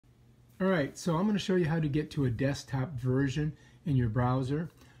All right, so I'm going to show you how to get to a desktop version in your browser.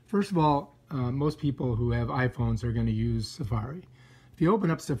 First of all, most people who have iPhones are going to use Safari. If you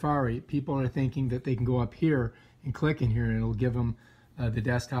open up Safari, people are thinking that they can go up here and click in here and it'll give them the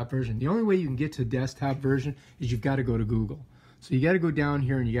desktop version. The only way you can get to desktop version is you've got to go to Google. So you got to go down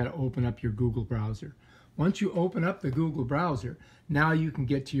here and you got to open up your Google browser. Once you open up the Google browser, now you can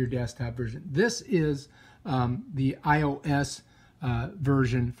get to your desktop version. This is the iOS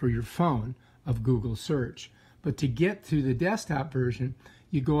version for your phone of Google search. But to get to the desktop version,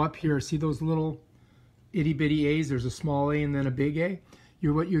 you go up here, see those little itty bitty A's, there's a small A and then a big A.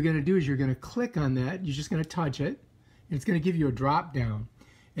 What you're going to do is you're going to click on that, you're just going to touch it, and it's going to give you a drop down.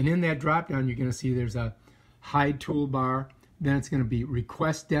 And in that drop down you're going to see there's a hide toolbar, then it's going to be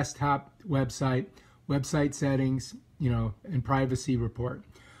request desktop website, website settings, and privacy report.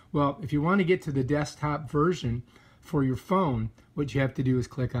 Well, if you want to get to the desktop version for your phone, what you have to do is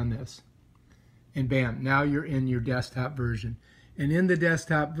click on this. And bam, now you're in your desktop version. And in the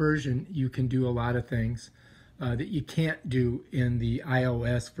desktop version, you can do a lot of things that you can't do in the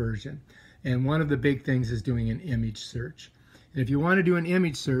iOS version. And one of the big things is doing an image search. And if you want to do an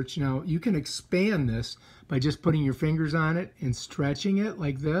image search, now you can expand this by just putting your fingers on it and stretching it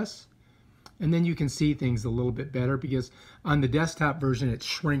like this. And then you can see things a little bit better because on the desktop version, it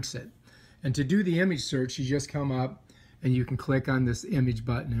shrinks it. And to do the image search, you just come up and you can click on this image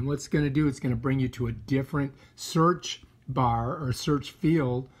button. And what's going to do, it's going to bring you to a different search bar or search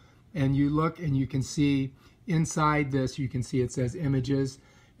field. And you look and you can see inside this, you can see it says images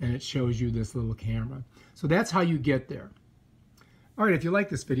and it shows you this little camera. So that's how you get there. All right, if you like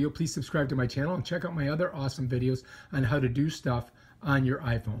this video, please subscribe to my channel and check out my other awesome videos on how to do stuff on your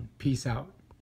iPhone. Peace out.